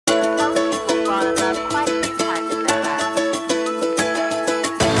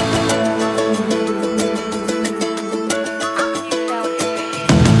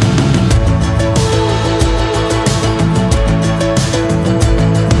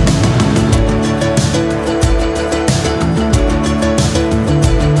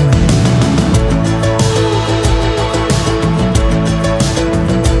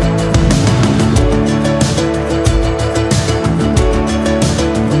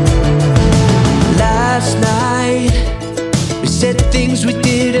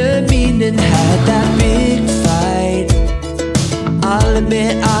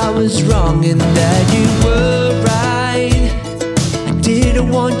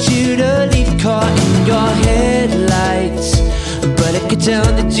want you to leave caught in your headlights, but I could tell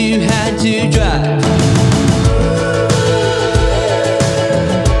that you had to drive.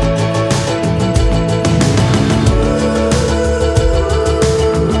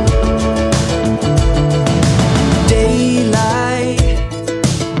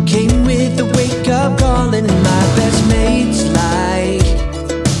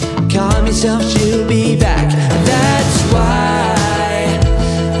 She'll be back. That's why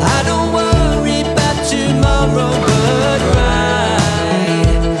I don't worry about tomorrow, but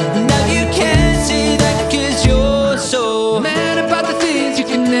right now you can't see that, 'cause you're so mad about the things you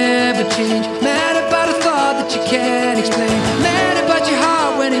can never change, mad about a thought that you can't explain, mad about your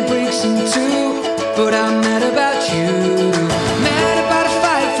heart when it breaks in two. But I'm mad about you, mad about a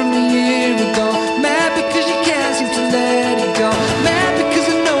fight from a year ago, mad because you can't seem to let it go, mad because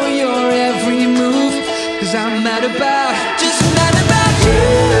I know your every move. 'Cause I'm mad about, just mad about you,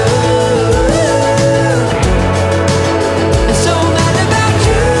 and so mad about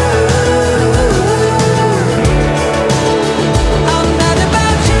you. I'm mad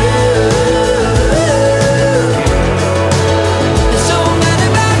about you, and so mad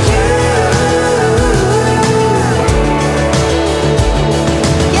about you.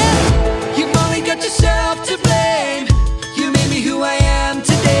 Yeah, you've only got yourself to blame. You made me who I am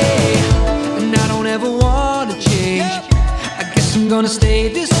today, and I don't ever want to change. I guess I'm gonna stay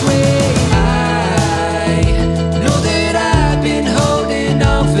this way. I know that I've been holding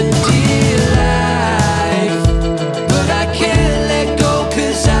on for dear life, but I can't let go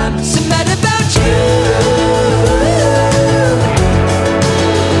 'cause I'm so mad about you,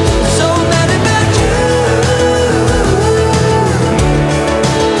 so mad about you.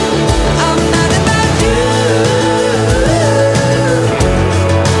 I'm mad about you,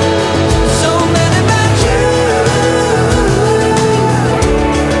 so mad about you.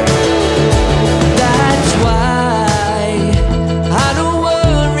 That's why I don't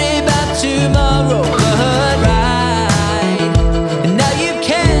worry about tomorrow, but right and now you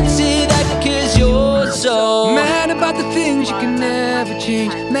can't see that, 'cause you're so mad about the things you can never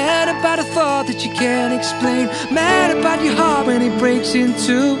change, mad about a thought that you can't explain, mad about your heart when it breaks in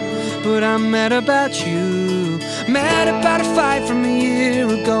two. But I'm mad about you, mad about a fight from a year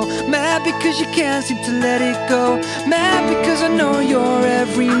ago, mad because you can't seem to let it go, mad because I know your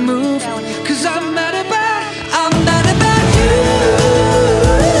every move. 'Cause I'm